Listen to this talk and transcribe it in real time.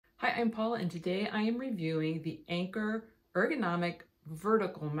I'm Paula, and today I am reviewing the Anker Ergonomic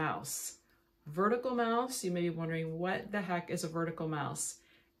Vertical Mouse. Vertical mouse, you may be wondering, what the heck is a vertical mouse?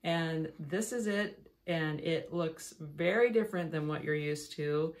 And this is it, and it looks very different than what you're used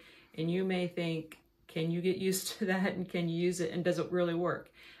to. And you may think, can you get used to that, and can you use it, and does it really work?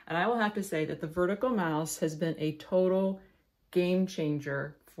 And I will have to say that the vertical mouse has been a total game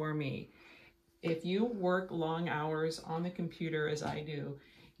changer for me. If you work long hours on the computer, as I do,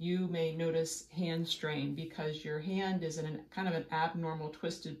 you may notice hand strain because your hand is in kind of an abnormal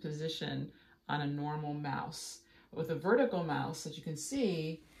twisted position on a normal mouse. With a vertical mouse, as you can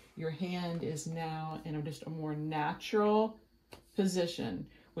see, your hand is now in just a more natural position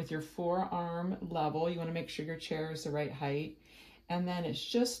with your forearm level. You want to make sure your chair is the right height. And then it's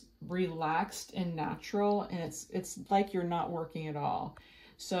just relaxed and natural, and it's like you're not working at all.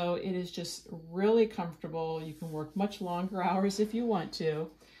 So it is just really comfortable. You can work much longer hours if you want to.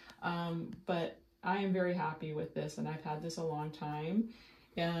 But I am very happy with this, and I've had this a long time.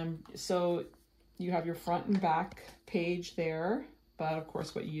 So you have your front and back page there, but of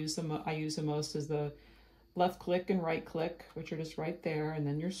course what I use the most is the left click and right click, which are just right there, and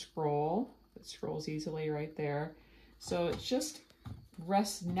then your scroll. It scrolls easily right there. So it just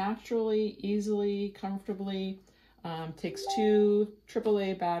rests naturally, easily, comfortably. Takes 2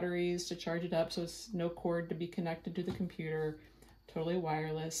 AAA batteries to charge it up, so it's no cord to be connected to the computer. Totally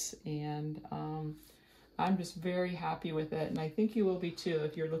wireless, and I'm just very happy with it, and I think you will be too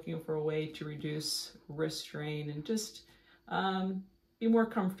if you're looking for a way to reduce wrist strain and just be more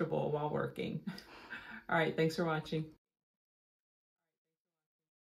comfortable while working. All right, thanks for watching.